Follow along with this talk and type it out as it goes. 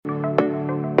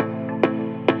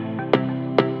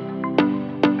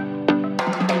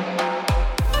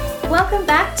welcome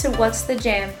back to What's the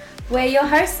Jam? We're your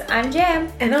hosts, I'm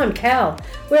Jam. And I'm Cal.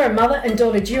 We're a mother and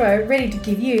daughter duo ready to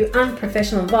give you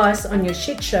unprofessional advice on your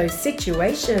shit show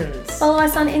situations. Follow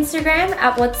us on Instagram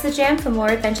at What's the Jam for more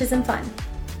adventures and fun.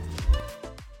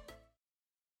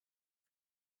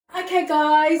 Okay,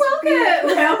 guys.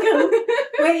 Welcome.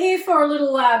 We're here for a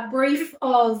little brief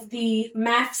of the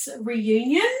MAFS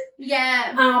reunion.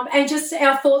 Yeah. And just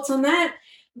our thoughts on that.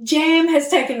 Jam has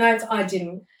taken notes. I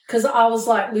didn't, because I was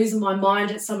like losing my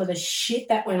mind at some of the shit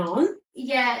that went on.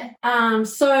 Yeah.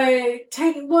 So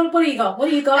what do you got? What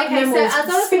do you got? Okay, and then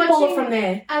we'll spitball it from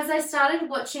there. As I started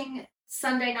watching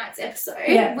Sunday night's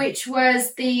episode, which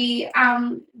was the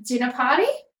dinner party.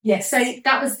 Yes. So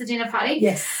that was the dinner party.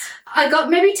 Yes. I got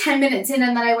maybe 10 minutes in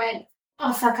and then I went,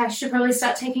 oh, fuck, I should probably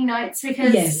start taking notes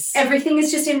because everything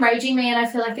is just enraging me and I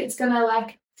feel like it's going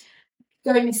to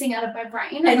go missing out of my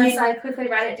brain unless I quickly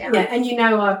write it down. Yeah, and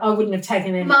I wouldn't have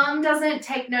taken any. Mum doesn't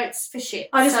take notes for shit.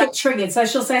 I just get triggered. So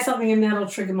she'll say something and that'll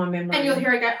trigger my memory. And you'll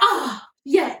hear her go, oh,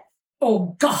 yeah.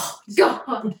 Oh,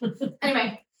 God.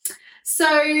 Anyway,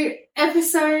 so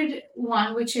episode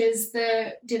 1, which is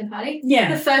the dinner party.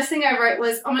 Yeah. The first thing I wrote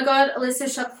was, oh, my God,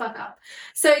 Alyssa, shut the fuck up.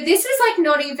 So this was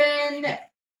not even,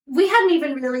 we hadn't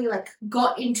even really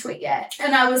got into it yet.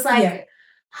 And I was like,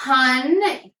 hun,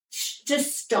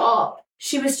 just stop.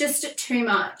 She was just too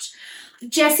much.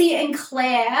 Jessie and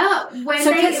Claire,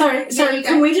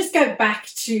 can we just go back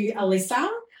to Alyssa?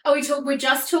 We're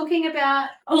just talking about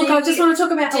I just want to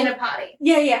talk about dinner party.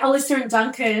 Yeah, Alyssa and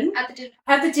Duncan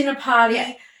at the dinner party.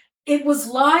 Yeah. It was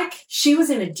like she was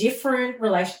in a different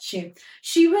relationship.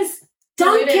 She was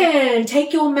Duncan,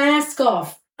 take your mask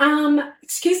off.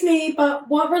 Excuse me, but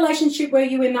what relationship were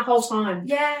you in the whole time?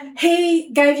 Yeah. He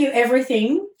gave you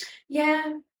everything.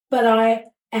 Yeah. But I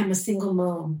am a single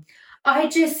mom.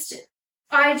 It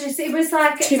was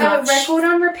like a record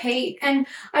on repeat. And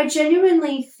I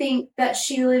genuinely think that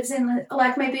she lives in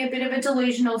maybe a bit of a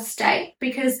delusional state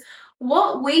because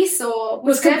what we saw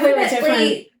was completely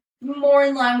different. More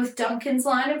in line with Duncan's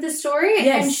line of the story.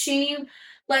 Yes. And she,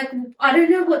 I don't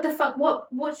know what the fuck, what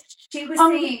she was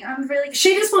seeing. I'm really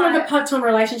She just wanted a part-time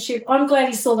relationship. I'm glad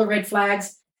he saw the red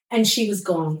flags and she was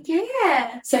gone.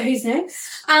 Yeah. So who's next?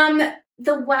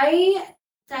 The way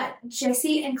that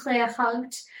Jessie and Claire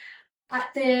hugged at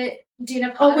the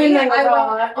dinner party. Oh, when they were my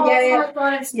God,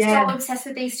 I'm so obsessed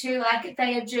with these two.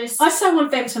 They are just... I so want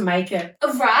them to make it.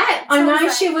 Right. I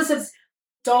know she was a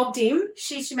dogged him.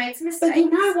 She made some mistakes. But you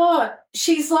know what?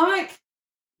 She's like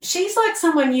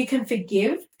someone you can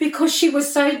forgive because she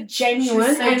was so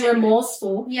genuine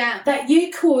remorseful that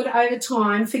you could, over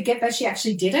time, forget that she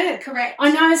actually did it. Correct.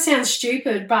 I know it sounds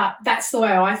stupid, but that's the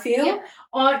way I feel. Yeah.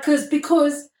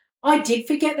 Because I did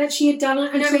forget that she had done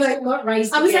it until they got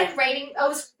raised again. I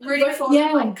was rooting for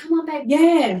her. Come on, babe.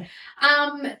 Yeah.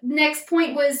 Next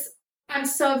point was I'm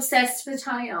so obsessed with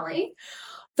Tiny and Ollie.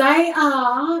 They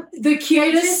are the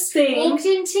cutest thing. They walked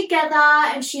in together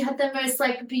and she had the most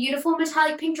beautiful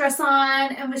metallic pink dress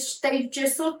on and they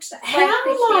just looked the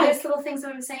cutest little things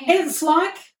I've ever seen. It's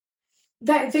like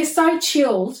they're so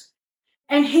chilled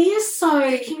and he is so...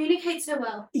 He communicates so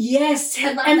well. Yes.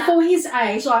 And for his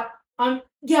age, I'm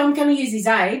going to use his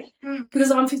age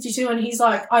because I'm 52 and he's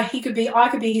like, I could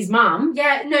be his mum.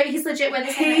 Yeah, no, he's legit with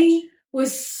his age. He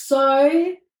was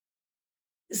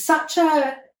such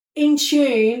a in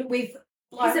tune with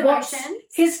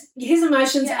his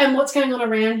emotions and what's going on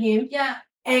around him. Yeah.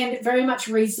 And very much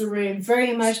reads the room,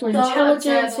 very emotional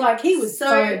intelligence. He was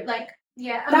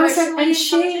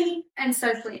emotionally and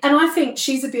socially. And I think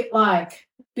she's a bit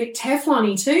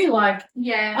Teflon-y too. I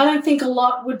don't think a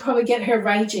lot would probably get her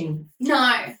raging.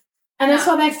 No. And that's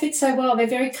why they fit so well. They're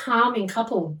very calming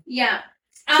couple. Yeah.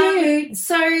 Cute.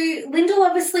 So Lyndall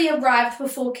obviously arrived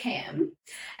before Cam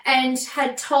and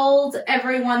had told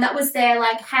everyone that was there,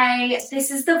 hey, this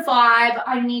is the vibe.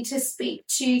 I need to speak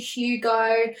to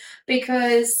Hugo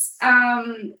because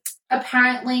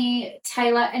apparently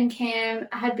Taylor and Cam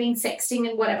had been sexting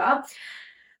and whatever.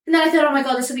 And then I thought, oh, my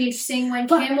God, this will be interesting. When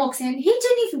Cam walks in, he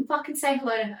didn't even fucking say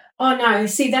hello to her. Oh, no.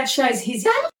 See, that shows his...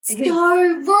 That's so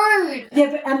rude.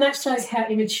 Yeah, and that shows how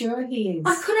immature he is.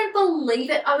 I couldn't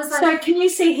believe it. I was like... So can you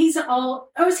see he's old...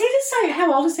 Oh, is he the same?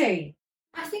 How old is he?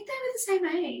 I think they were the same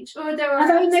age. Or they were... Are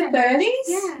they in their 30s?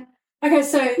 Yeah. Okay,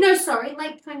 so... No, sorry,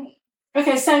 late 20s.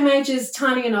 Okay, same age as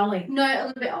Tiny and Ollie. No, a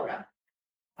little bit older.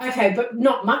 Okay, but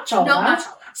not much older. Not much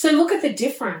older. So look at the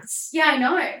difference. Yeah, I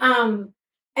know.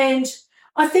 And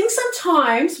I think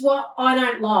sometimes what I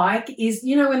don't like is,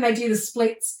 when they do the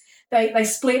splits, they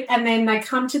split and then they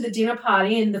come to the dinner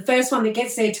party and the first one that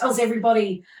gets there tells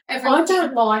everybody. I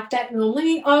don't like that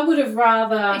normally. I would have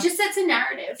rather... It just sets a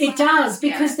narrative. It does,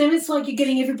 because then it's like you're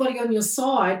getting everybody on your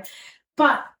side.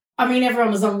 But, I mean,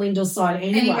 everyone was on Lyndall's side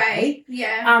anyway.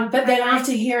 Yeah. But then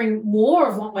after hearing more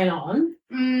of what went on,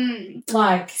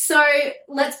 So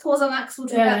let's pause on that because we'll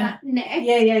talk about that next.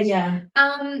 Yeah.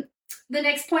 The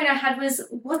next point I had was,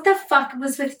 what the fuck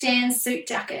was with Dan's suit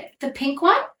jacket? The pink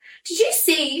one? Did you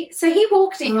see? So he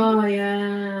walked in. Oh,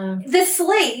 yeah. The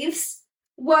sleeves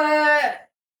were...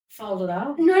 Folded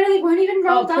up? No, they weren't even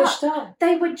rolled pushed up.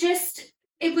 They were just...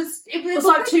 It was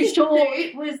like too short.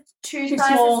 It was too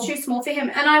small for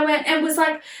him. And I went and was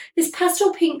like this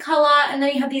pastel pink colour, and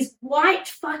then you had these white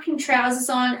fucking trousers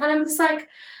on, and I'm just like,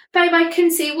 babe, I can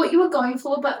see what you were going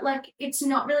for, but like it's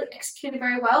not really executed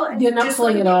very well. And you're not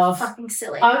pulling it off. Fucking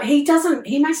silly.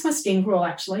 He makes my skin crawl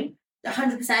actually.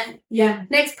 100%. Yeah.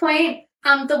 Next point.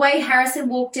 The way Harrison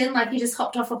walked in, like he just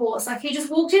hopped off a horse. Like he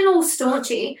just walked in all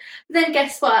staunchy. Then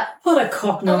guess what? What a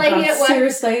cock knocker. A lady at work,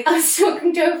 seriously. I was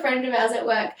talking to a friend of ours at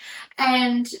work,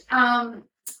 and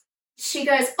she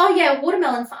goes, "Oh yeah,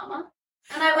 watermelon farmer."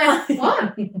 And I went,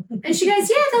 "What?" And she goes,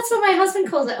 "Yeah, that's what my husband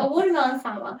calls it, a watermelon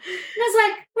farmer." And I was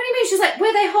like, "What do you mean?" She's like,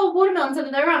 "Where they hold watermelons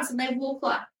under their arms and they walk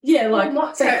like." Yeah, like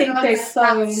they think they're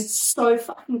so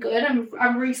fucking good. I'm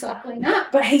recycling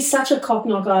that. But he's such a cock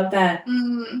knocker that.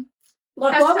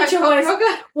 Like,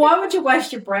 why would you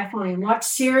waste your breath on him? Like,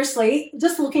 seriously,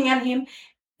 just looking at him,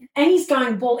 and he's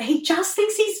going bald. He just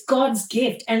thinks he's God's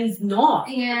gift, and he's not.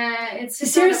 Yeah, it's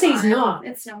just seriously, he's not.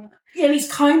 It's not. Yeah, and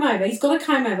he's comb over. He's got a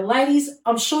comb over. Ladies,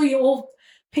 I'm sure you all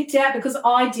picked it out because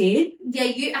I did. Yeah,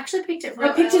 you actually picked it.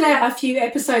 I picked it out a few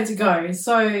episodes ago.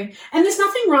 So, and there's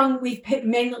nothing wrong with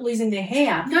men losing their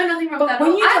hair. No, nothing wrong with that. But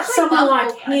when you've got someone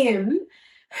like him.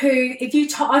 Who, if you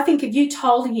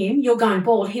told him you're going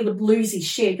bald, he would lose his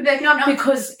shit. No.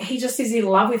 Because he just is in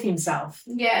love with himself.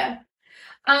 Yeah.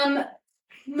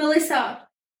 Melissa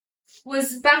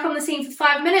was back on the scene for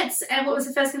 5 minutes, and what was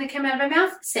the first thing that came out of her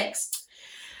mouth? Sex.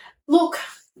 Look.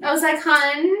 I was like,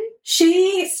 hun,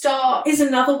 she stop. Is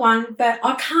another one, but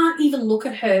I can't even look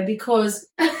at her because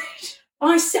I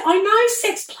know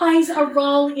sex plays a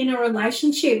role in a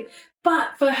relationship,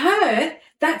 but for her...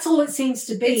 That's all it seems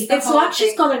to be. It's like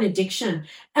she's got an addiction.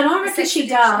 And I reckon she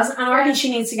does, and I reckon she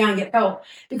needs to go and get help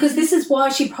because this is why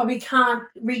she probably can't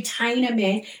retain a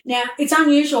man. Now, it's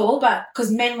unusual, but because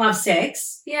men love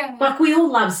sex. Yeah. Like, we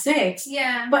all love sex.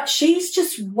 Yeah. But she's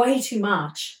just way too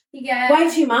much. Yeah. Way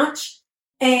too much.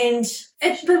 And...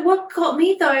 But what got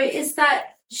me, though, is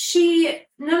that she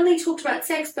not only talked about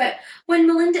sex, but when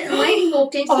Melinda and Lady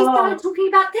walked in, she started talking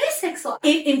about their sex life.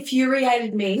 It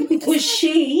infuriated me because what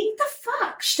the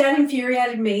fuck? That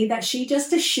infuriated me that she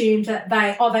just assumed that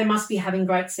they must be having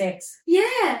great sex.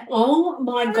 Yeah. Oh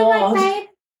my God. Like,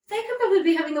 they could probably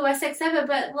be having the worst sex ever,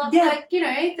 but like you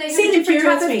know, they have a different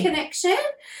type of connection.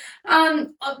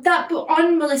 That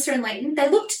on Melissa and Leighton, they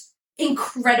looked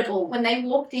incredible when they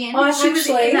walked in. She was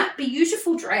in that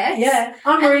beautiful dress. Yeah,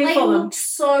 I'm rooting for them. They looked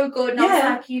so good. And I was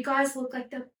like, you guys look like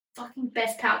the fucking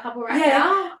best power couple now.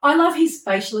 Yeah, I love his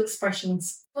facial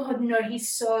expressions. Oh, no,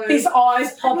 he's so... His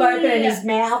eyes pop open and his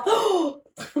mouth.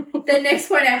 The next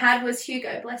point I had was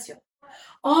Hugo. Bless you.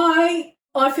 I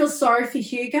feel sorry for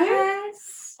Hugo.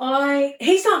 Yes.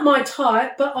 He's not my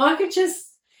type, but I could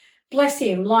just... Bless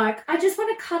him. Like, I just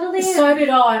want to cuddle him. So did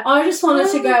I. I just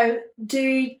wanted to go,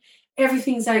 dude...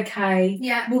 Everything's okay.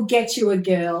 Yeah. We'll get you a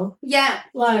girl. Yeah.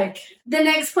 Like. The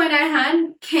next point I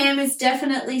had, Cam is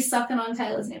definitely sucking on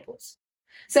Taylor's nipples.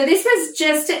 So this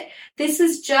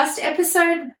was just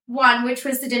episode 1, which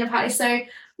was the dinner party. So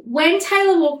when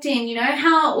Taylor walked in, you know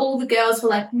how all the girls were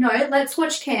like, no, let's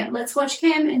watch Cam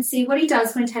and see what he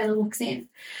does when Taylor walks in.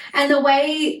 And the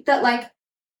way that, like,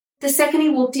 the second he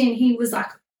walked in, he was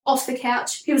like, off the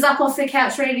couch. He was up off the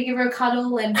couch ready to give her a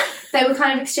cuddle, and they were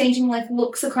kind of exchanging like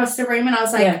looks across the room, and I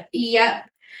was like, yeah.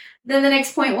 Then the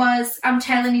next point was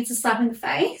Taylor needs a slap in the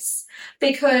face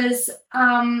because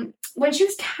when she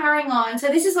was carrying on, so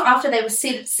this is after they were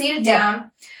seated down,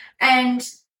 and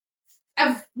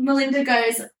Melinda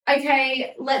goes,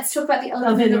 okay, let's talk about the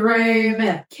elephant in the room.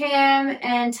 Yeah. Cam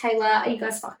and Taylor, are you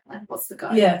guys fucking like, what's the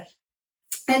go? Yeah.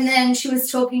 And then she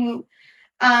was talking...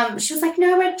 she was like,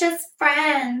 no, we're just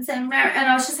friends. And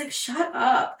I was just like, shut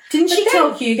up. Didn't she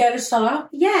tell Hugo to shut up?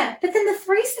 Yeah. But then the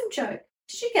threesome joke.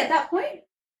 Did you get that point?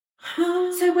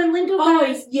 So when Lyndall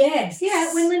goes... Oh, yes.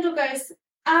 Yeah, when Lyndall goes,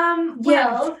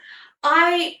 well,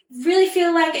 I really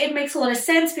feel like it makes a lot of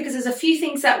sense because there's a few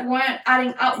things that weren't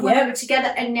adding up when we were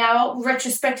together, and now,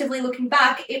 retrospectively looking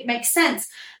back, it makes sense.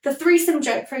 The threesome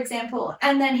joke, for example.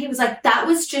 And then he was like, that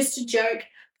was just a joke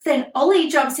Then Ollie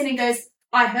jumps in and goes,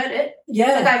 I heard it.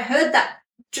 Yeah. Like, I heard that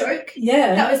joke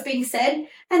Yeah. that was being said.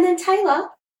 And then Taylor,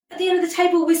 at the end of the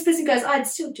table, whispers and goes, I'd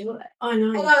still do it. I know.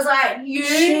 And I was like, you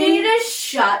need to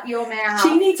shut your mouth.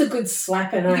 She needs a good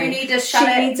slapping, eh? You need to shut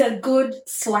it. She needs a good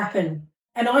slapping.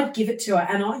 And I'd give it to her.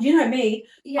 And you know me,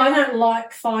 I don't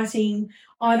like fighting.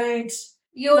 I don't.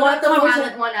 You're not the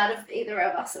violent one out of either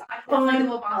of us.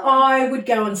 I would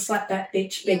go and slap that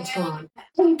bitch big time.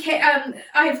 Okay,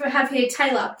 I have here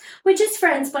Taylor. We're just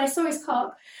friends, but I saw his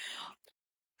cock.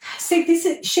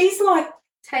 See, she's like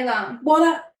Taylor.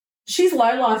 She's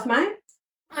low life, mate.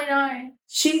 I know.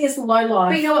 She is low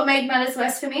life. But you know what made matters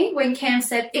worse for me? When Cam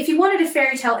said, if you wanted a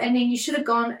fairy tale ending, you should have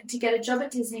gone to get a job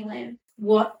at Disneyland.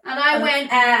 What? And I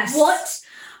went, ass. What?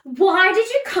 Why did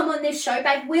you come on this show,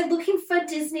 babe? We're looking for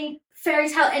Disney fairy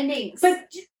tale endings.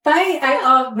 But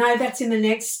no, that's in the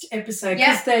next episode.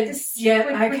 Yeah, okay.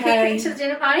 We keep getting to the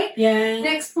dinner party. Yeah.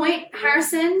 Next point,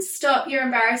 Harrison, stop. You're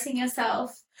embarrassing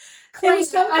yourself. I'm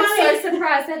so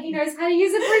surprised that he knows how to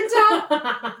use a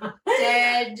printer.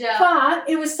 Dead. But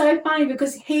it was so funny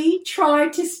because he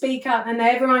tried to speak up and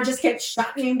everyone just kept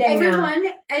shutting him down. Everyone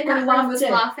in that room was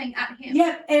laughing at him.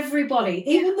 Yeah, everybody.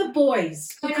 Yeah. Even the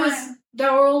boys. Because they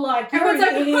were all like, everyone's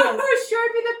like, oh,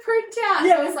 showed me the printout.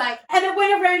 Yeah. It was like, and it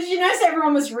went around, you notice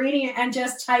everyone was reading it and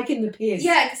just taking the piss.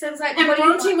 Yeah, because it was like, and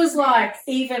Bronte was like,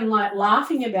 even like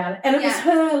laughing about it. And it was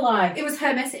her like. It was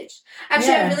her message.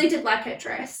 Actually, I really did like her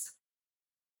dress.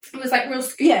 It was like real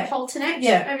scoop Halter neck.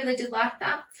 Yeah. I really did like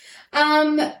that.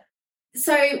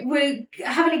 So we're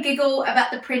having a giggle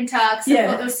about the printer because I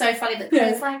thought it was so funny that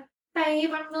Claire's like, babe,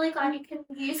 I'm really glad you can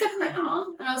use a printer.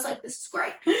 And I was like, this is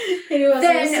great. It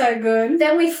was so good.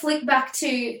 Then we flick back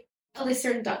to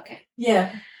Alyssa and Duncan.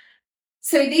 Yeah.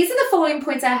 So these are the following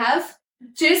points I have.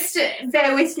 Just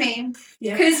bear with me.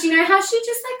 Because you know how she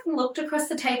just like looked across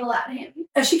the table at him?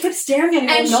 And she kept staring at him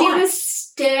and all night. She was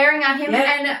staring at him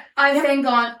and I've then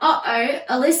gone,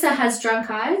 Alyssa has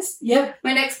drunk eyes. Yep.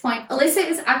 My next point, Alyssa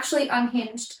is actually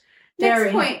unhinged. Very.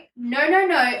 Next point, no,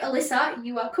 Alyssa,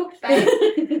 you are cooked, babe.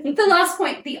 The last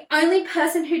point, the only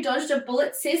person who dodged a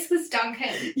bullet, sis, was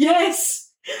Duncan.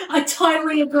 Yes. I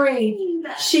totally agree.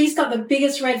 She's got the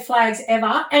biggest red flags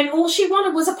ever, and all she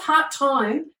wanted was a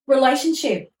part-time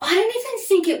relationship. I don't even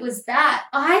think it was that.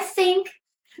 I think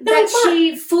that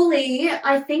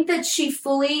she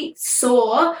fully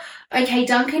saw, okay,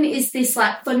 Duncan is this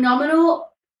like phenomenal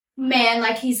man,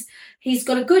 like he's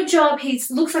got a good job, he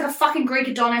looks like a fucking Greek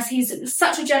Adonis, he's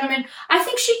such a gentleman. I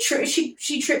think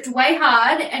she tripped way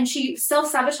hard and she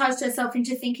self-sabotaged herself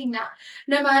into thinking that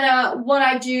no matter what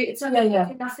I do, it's not going to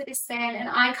be enough for this man and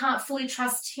I can't fully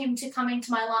trust him to come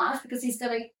into my life because he's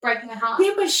going to break my heart.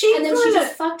 Yeah, but she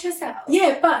just fucked herself.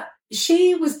 Yeah, but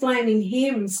she was blaming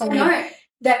him saying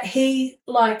that he,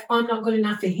 like, I'm not good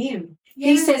enough for him. Yeah.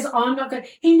 He says, I'm not good.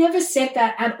 He never said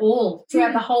that at all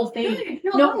throughout the whole thing.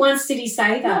 No, not once did he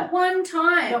say that. Not one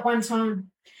time. Not one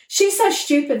time. She's so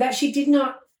stupid that she did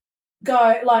not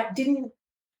go,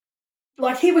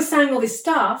 he was saying all this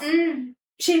stuff.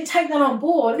 She didn't take that on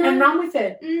board and run with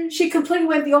it. She completely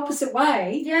went the opposite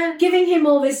way. Yeah. Giving him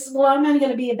all this, well, I'm only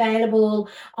going to be available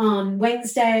on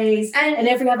Wednesdays and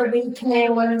every other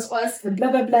weekend. What it was. Blah,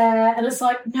 blah, blah. And it's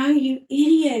like, no, you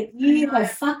idiot. You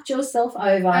have fucked yourself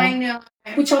over. I know.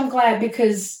 Which I'm glad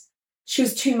because she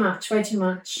was too much, way too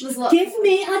much. Give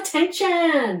me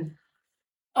attention.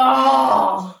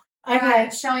 Oh. Okay.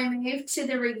 Right, shall we move to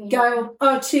the reading? Go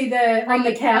on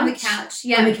the couch. On the couch,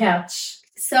 yeah. On the couch.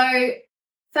 So,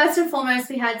 first and foremost,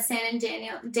 we had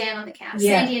Dan on the couch.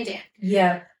 Yeah. Sandy and Dan.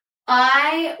 Yeah.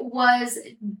 I was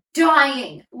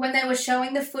dying when they were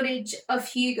showing the footage of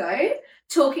Hugo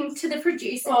talking to the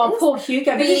producers. Oh, poor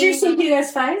Hugo. But did you see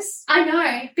Hugo's face? I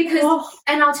know, because,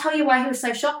 and I'll tell you why he was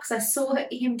so shocked, because I saw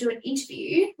him do an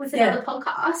interview with another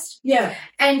podcast. Yeah.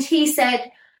 And he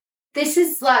said, this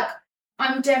is like,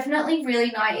 I'm definitely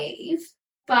really naive,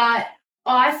 but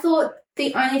I thought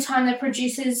the only time the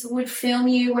producers would film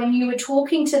you when you were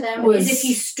talking to them is if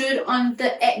you stood on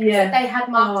the X that they had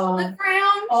marked on the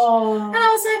ground. Oh. And I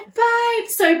was like,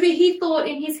 babe. But he thought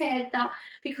in his head that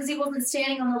because he wasn't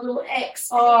standing on the little X,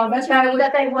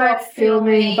 that they were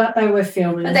filming. But they were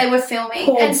filming.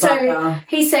 Poor and so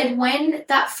he said when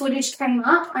that footage came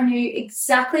up, I knew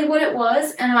exactly what it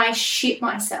was and I shit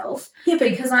myself. Yeah,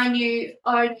 because I knew,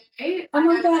 and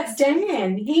what about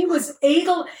Dan? He was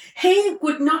eagle. He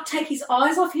would not take his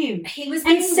eyes off him. He was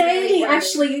and Sandy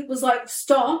actually was like,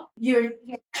 stop, you're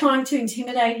trying to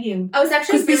intimidate him. I was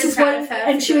actually really proud of her.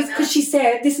 And she was, because she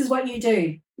said, this is what you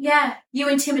do. Yeah, you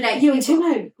intimidate.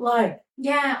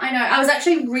 Yeah, I know. I was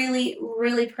actually really,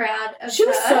 really proud of her. She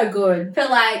was so good.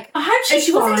 But I hope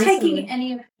she wasn't taking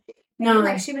any of it. No.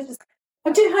 Like, she was just...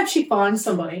 I do hope she finds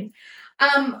somebody.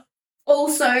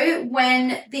 Also,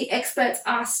 when the experts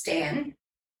asked Dan,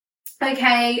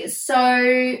 okay,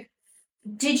 so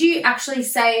did you actually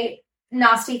say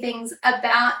nasty things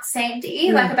about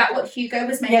Sandy, like about what Hugo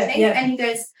was mentioning? Yeah. And he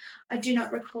goes, I do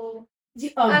not recall.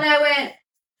 Oh. And I went,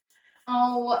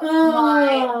 oh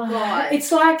my God.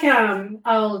 It's like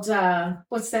old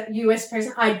what's that US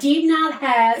president? I did not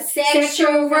have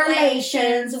sexual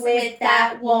relations with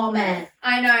that woman.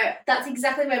 I know. That's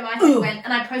exactly where my head went.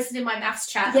 And I posted in my MAFS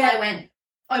chat and I went,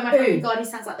 oh my fucking God, he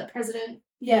sounds like the president.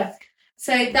 Yeah.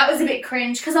 So that was a bit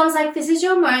cringe because I was like, this is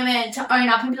your moment to own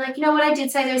up and be like, you know what, I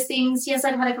did say those things. Yes,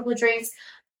 I've had a couple of drinks.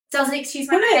 Doesn't excuse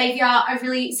my behaviour. I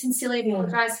really sincerely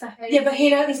apologise for hurting. Yeah, but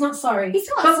he's not sorry. He's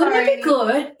not sorry. But wouldn't it be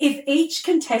good if each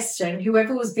contestant,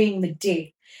 whoever was being the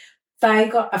dick, they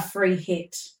got a free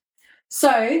hit?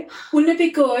 So, wouldn't it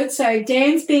be good? So,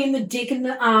 Dan's being the dick and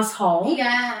the asshole.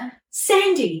 Yeah.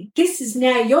 Sandy, this is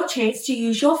now your chance to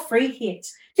use your free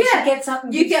hit. Yeah. She gets up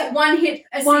and you get one hit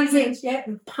a season. Hit,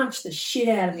 and punch the shit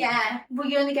out of it. Yeah. Well,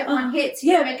 you only get one hit, so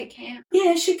you can make it count.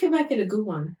 Yeah, she could make it a good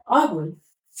one. I would.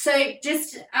 So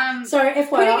just sorry, FYI,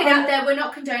 putting it out there, we're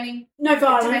not condoning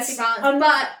domestic violence,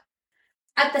 but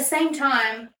at the same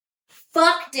time,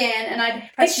 fuck Dan, and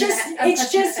it's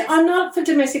just I'm not for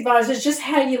domestic violence. It's just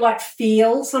how you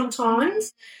feel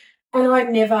sometimes, and I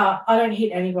don't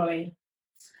hit anybody.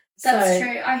 That's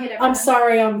true. I hit everyone. I'm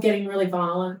sorry, I'm getting really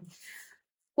violent.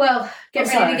 Well, get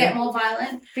ready to get more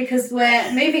violent because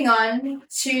we're moving on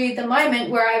to the moment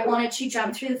where I wanted to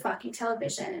jump through the fucking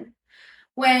television.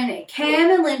 When Cam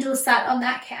and Lyndall sat on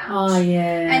that couch. Oh,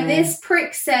 yeah. And this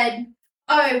prick said,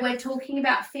 oh, we're talking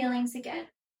about feelings again.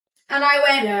 And I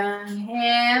went,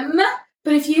 Cam.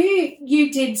 But if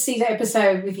you did see the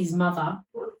episode with his mother.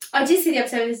 I did see the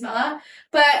episode with his mother.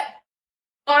 But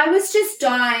I was just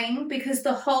dying because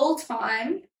the whole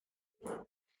time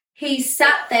he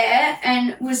sat there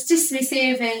and was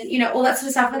dismissive and, all that sort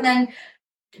of stuff. And then,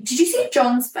 did you see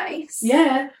John's face?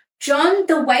 Yeah. John,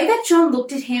 the way that John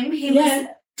looked at him, he was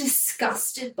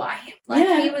disgusted by him.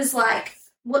 He was like,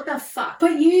 what the fuck?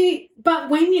 But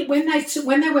when they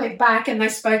went back and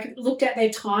they looked at their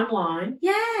timeline,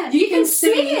 you can see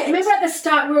it. Remember at the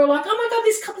start we were like, oh my God,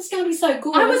 this couple is going to be so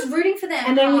good. I was rooting for them.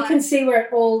 And then you can see where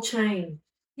it all changed.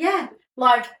 Yeah.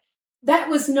 That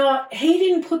was not, he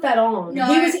didn't put that on.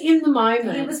 No. He was in the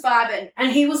moment. He was vibing.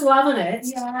 And he was loving it.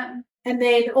 Yeah. And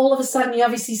then all of a sudden you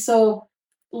obviously saw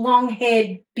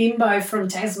long-haired bimbo from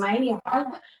Tasmania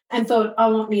and thought, I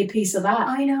want me a piece of that.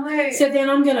 I know. So then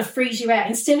I'm going to freeze you out.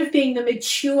 Instead of being the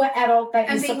mature adult that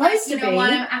you're supposed to be.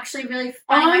 What, I'm actually really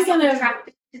I'm going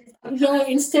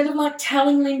to, instead of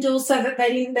telling Lyndall so that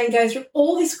they didn't then go through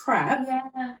all this crap,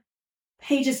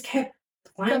 he just kept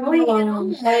playing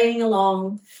along.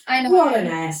 I know. What an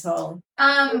asshole.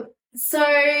 So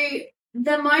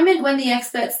the moment when the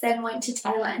experts then went to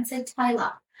Taylor and said,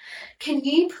 Taylor, can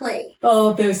you please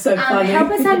they're so funny.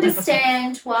 help us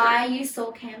understand why you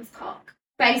saw Cam's cock?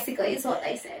 Basically is what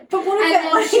they said. But what and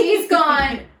then she's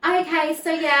gone, okay,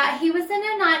 so he was in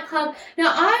a nightclub.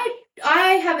 Now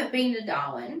I haven't been to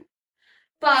Darwin,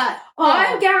 but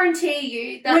I guarantee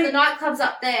you that the nightclub's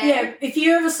up there. Yeah, if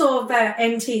you ever saw that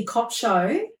NT Cop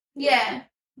show. Yeah.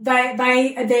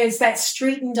 There's that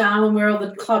street in Darwin where all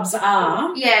the clubs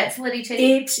are. Yeah, it's litty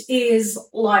titty. It is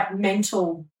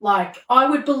mental. I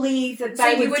would believe that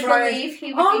they would believe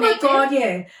he would be Oh my naked? God,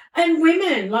 yeah. And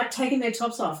women taking their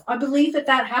tops off. I believe that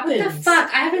happens. What the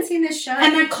fuck? I haven't seen this show.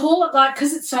 And they call it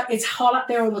because it's hot up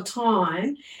there all the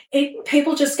time.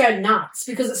 People just go nuts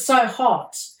because it's so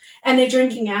hot, and they're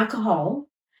drinking alcohol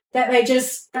that they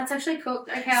just. That's actually cool.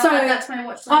 Okay, I'll add that to my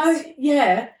watch list. Oh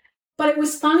yeah. But it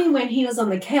was funny when he was on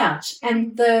the couch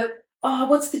and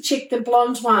what's the chick, the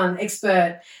blonde one,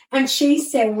 expert, and she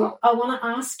said, I want to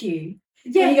ask you.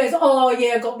 Yeah. And he goes, oh,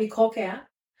 yeah, I got me cock out.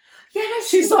 Yeah, no,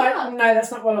 she's like, no,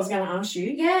 that's not what I was going to ask you.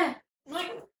 Yeah. What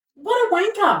a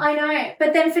wanker. I know.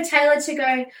 But then for Taylor to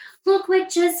go, look, we're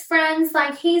just friends.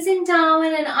 He's in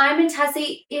Darwin and I'm in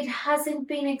Tassie. It hasn't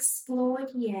been explored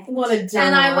yet. What a dumb.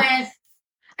 And I went,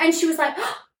 and she was like,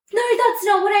 oh, no, that's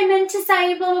not what I meant to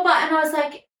say, blah, blah, blah. And I was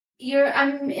like,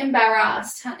 I'm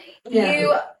embarrassed, honey.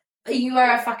 Yeah. You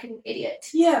are a fucking idiot.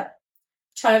 Yeah,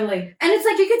 totally. And it's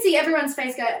you could see everyone's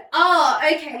face go, oh,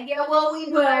 okay, yeah, well, we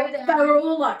know that. They were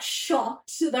all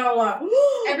shocked. They were like,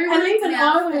 everyone. And even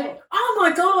I went, oh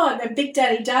my God. And Big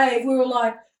Daddy Dave, we were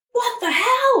like, what the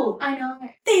hell? I know.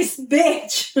 This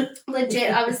bitch.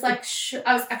 Legit, I was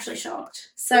I was actually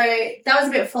shocked. So that was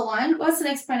a bit full on. What's the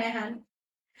next point I had?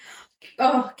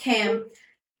 Oh, Cam.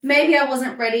 Maybe I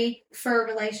wasn't ready for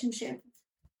a relationship.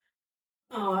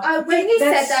 When he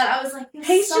said that, I was like,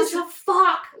 he's just a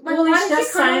fuck. Like, well, why he's did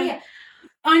just you come saying, here?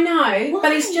 I know, Why?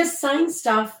 but he's just saying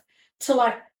stuff to,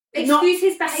 like, excuse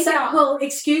his behaviour.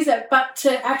 Excuse it, but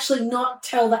to actually not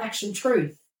tell the actual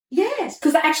truth. Yes.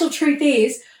 Because the actual truth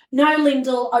is, no,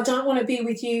 Lyndall, I don't want to be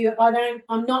with you. I'm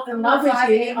not in love with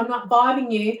you. I'm not vibing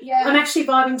you. Yeah. I'm actually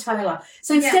vibing Taylor.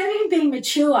 So instead of him being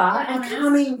mature and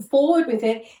coming forward with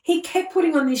it, he kept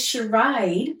putting on this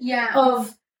charade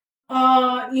of,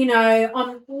 you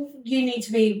need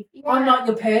to be, I'm not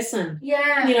your person.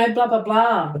 Yeah. You know, blah, blah,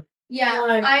 blah. Yeah.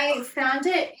 Like, I found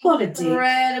it incredibly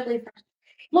frustrating.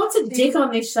 Lots of dick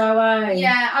on this show, eh?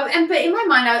 Yeah, but in my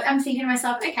mind, I'm thinking to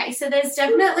myself, okay, so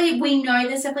we know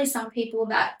there's definitely some people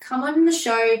that come on the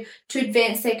show to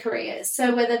advance their careers.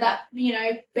 So whether that,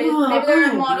 maybe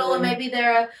they're a model or maybe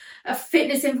they're a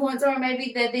fitness influencer or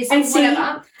maybe they're this or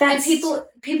whatever. And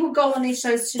people go on these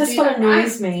shows to do that. That's what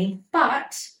annoys me.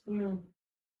 But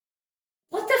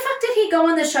what the fuck did he go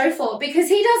on the show for? Because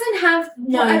he doesn't have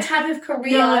a type of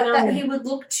career that he would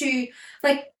look to,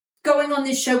 like, going on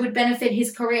this show would benefit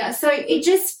his career. So it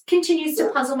just continues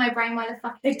to puzzle my brain why the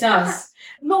fuck it does.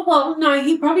 Well, no,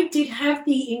 he probably did have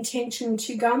the intention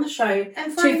to go on the show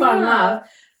and find love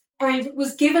and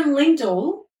was given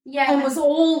Lyndall and was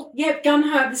all,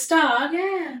 gung-ho at the start.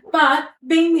 Yeah. But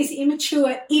being this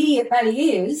immature idiot that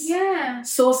he is,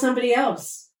 saw somebody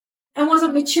else and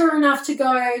wasn't mature enough to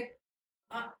go,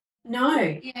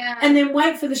 no. Yeah. And then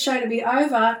wait for the show to be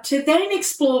over to then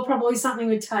explore probably something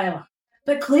with Taylor.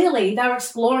 But clearly they were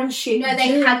exploring shit. No,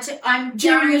 they had to.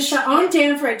 During the show. I'm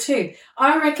down for it too.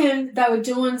 I reckon they were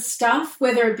doing stuff,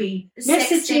 whether it be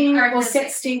messaging or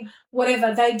sexting,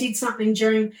 whatever. They did something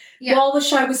during while the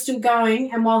show was still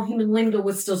going and while him and Linda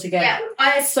were still together.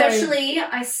 Yeah, especially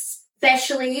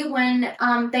when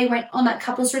they went on that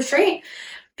couples retreat.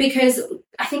 Because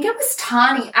I think it was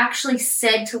Tani actually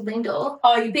said to Lyndall,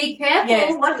 be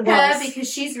careful with her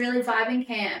because she's really vibing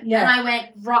Cam. Yeah. And I went,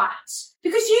 right.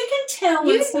 Because you can tell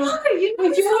if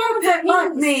you're a pet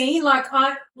like me, like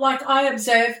I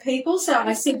observe people, so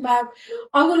I sit back,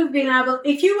 I would have been able,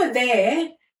 if you were there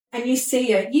and you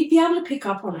see it, you'd be able to pick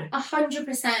up on it.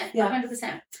 100%. Yeah.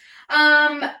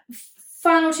 100%.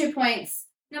 Final 2 points.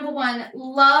 Number 1,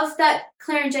 love that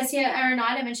Claire and Jessie are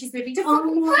reunited when she's moving to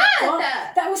fucking Perth.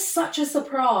 That was such a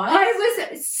surprise. I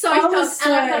was so shocked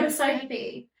and I thought I was so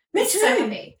happy. Me too. So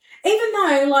happy. Even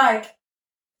though, like,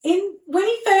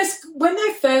 when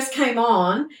they first came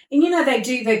on, and they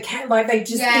do they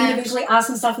just individually ask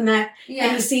them stuff and that,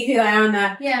 and you see who they are and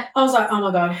that. Yeah. I was like, oh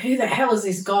my god, who the hell is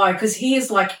this guy? Because he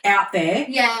is like out there.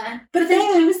 Yeah. But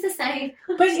then he was the same.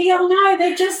 But no,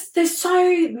 they're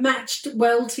so matched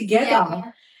well together.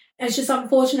 Yeah. And it's just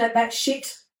unfortunate that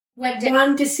shit went down.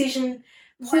 Poor decision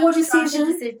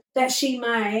that she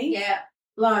made. Yeah.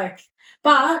 But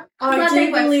I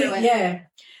do believe,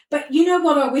 But you know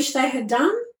what I wish they had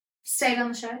done? Stayed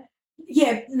on the show?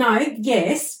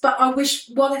 Yes, but I wish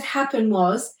what had happened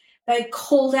was they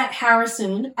called out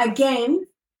Harrison again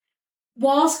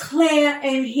whilst Claire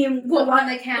and him were on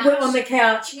the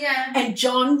couch. Yeah. And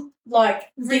John,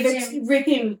 rip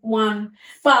him one.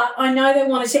 But I know they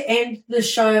wanted to end the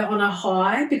show on a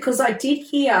high because I did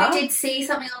hear. I did see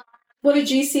something online. What did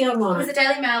you see online? It was a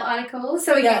Daily Mail article.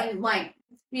 So again,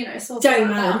 sort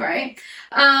of right?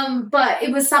 But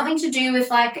it was something to do with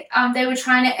they were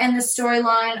trying to end the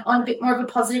storyline on a bit more of a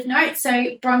positive note.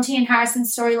 So Bronte and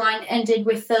Harrison's storyline ended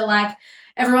with the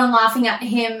everyone laughing at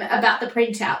him about the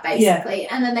printout basically,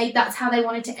 and then that's how they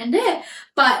wanted to end it.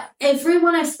 But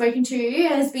everyone I've spoken to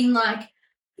has been like,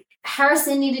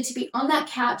 Harrison needed to be on that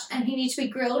couch and he needed to be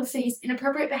grilled for his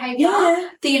inappropriate behaviour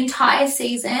the entire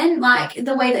season. Like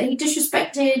the way that he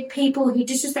disrespected people, he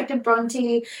disrespected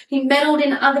Bronte, he meddled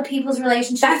in other people's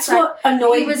relationships. That's what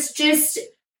annoyed me. He was just,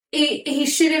 he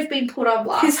should have been put on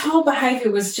blast. His whole behaviour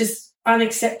was just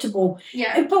unacceptable.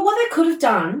 Yeah. But what they could have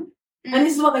done, and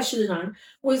this is what they should have done,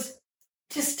 was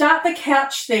to start the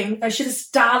couch thing, they should have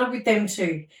started with them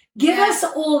two. Give us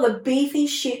all the beefy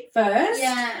shit first.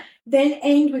 Yeah. Then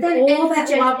end with all that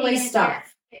lovely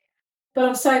stuff. Yeah. But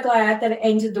I'm so glad that it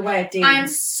ended the way it did. I'm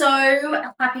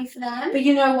so happy for them. But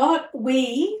you know what?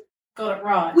 We got it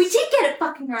right. We did get it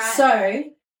fucking right. So,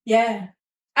 yeah.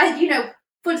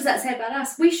 What does that say about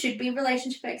us? We should be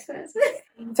relationship experts.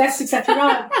 That's exactly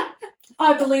right.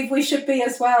 I believe we should be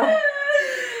as well.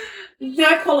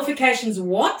 No qualifications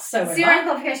whatsoever. 0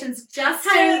 qualifications, just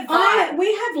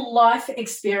we have life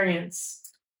experience.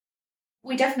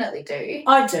 We definitely do.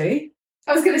 I do.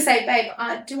 I was going to say, babe,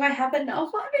 do I have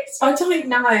enough life experience? I don't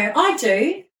know. I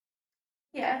do.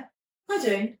 Yeah. I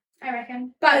do. I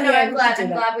reckon. But no, I'm glad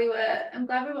we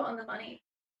were on the money.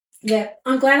 Yeah.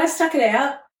 I'm glad I stuck it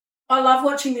out. I love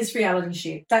watching this reality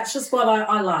shit. That's just what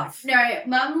I love. No,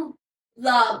 Mum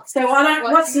loves. So I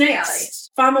don't. What's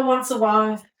next? Reality. Farmer Wants a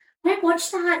Wife. I don't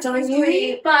watch that. Don't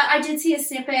you? But I did see a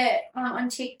snippet on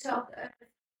TikTok.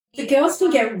 The girls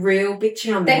can get real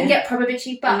bitchy on there. They can get proper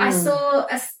bitchy, but I saw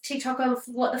a TikTok of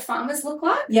what the farmers look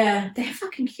like. Yeah. They're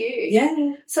fucking cute.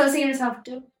 Yeah. So I was thinking to myself,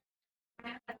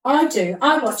 I do.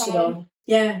 I watch it all.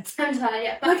 Yeah. I'm tired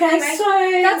yet. But Okay, anyway, so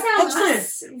that's our excellent.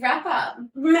 MAFS wrap up.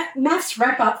 MAFS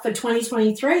Wrap Up for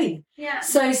 2023. Yeah.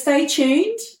 So stay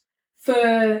tuned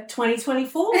for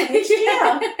 2024 next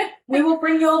year. We will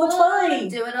bring you all the time.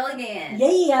 Do it all again.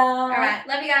 Yeah. All right.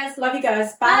 Love you guys. Love you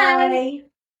guys. Bye.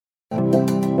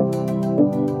 Bye.